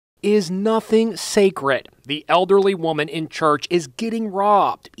is nothing sacred. The elderly woman in church is getting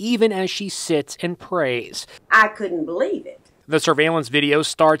robbed, even as she sits and prays. I couldn't believe it. The surveillance video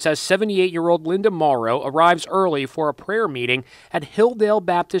starts as 78-year-old Linda Morrow arrives early for a prayer meeting at Hilldale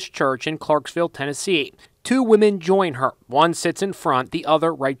Baptist Church in Clarksville, Tennessee. Two women join her. One sits in front, the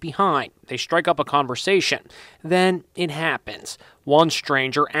other right behind. They strike up a conversation. Then it happens. One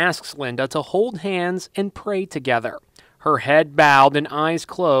stranger asks Linda to hold hands and pray together. Her head bowed and eyes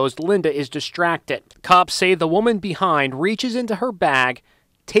closed, Linda is distracted. Cops say the woman behind reaches into her bag,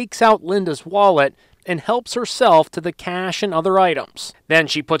 takes out Linda's wallet, and helps herself to the cash and other items. Then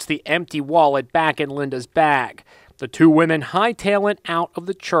she puts the empty wallet back in Linda's bag. The two women hightail it out of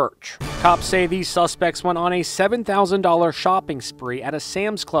the church. Cops say these suspects went on a $7,000 shopping spree at a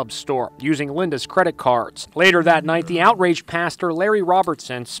Sam's Club store using Linda's credit cards. Later that night, the outraged pastor Larry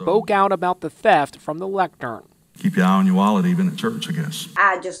Robertson spoke out about the theft from the lectern. Keep your eye on your wallet even at church, I guess.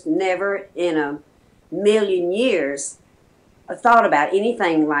 I just never in a million years thought about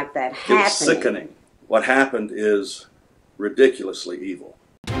anything like that happening. It's sickening. What happened is ridiculously evil.